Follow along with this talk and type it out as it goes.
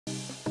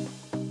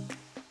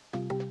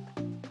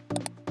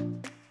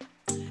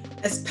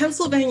As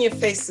Pennsylvania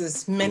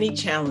faces many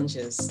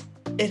challenges,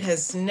 it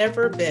has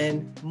never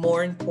been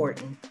more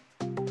important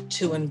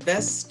to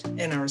invest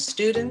in our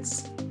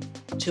students,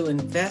 to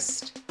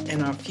invest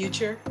in our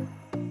future,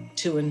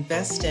 to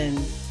invest in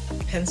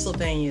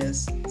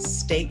Pennsylvania's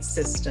state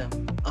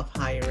system of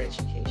higher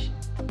education.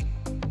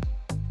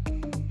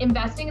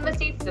 Investing in the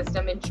state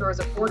system ensures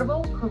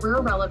affordable,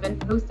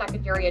 career-relevant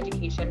post-secondary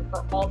education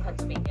for all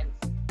Pennsylvanians.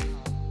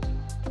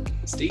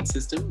 The state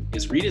system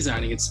is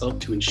redesigning itself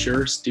to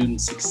ensure student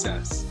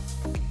success.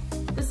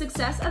 The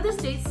success of the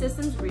state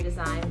system's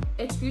redesign,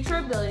 its future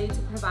ability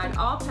to provide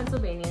all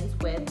Pennsylvanians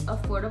with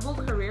affordable,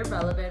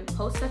 career-relevant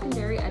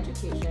post-secondary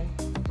education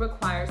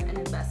requires an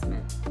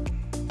investment.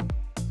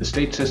 The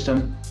state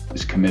system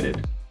is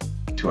committed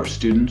to our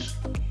students,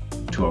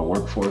 to our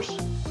workforce,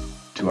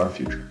 to our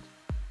future.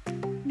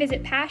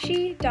 Visit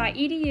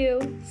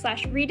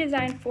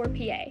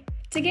pashy.edu/redesign4PA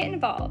to get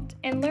involved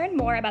and learn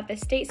more about the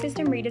state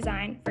system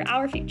redesign for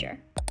our future.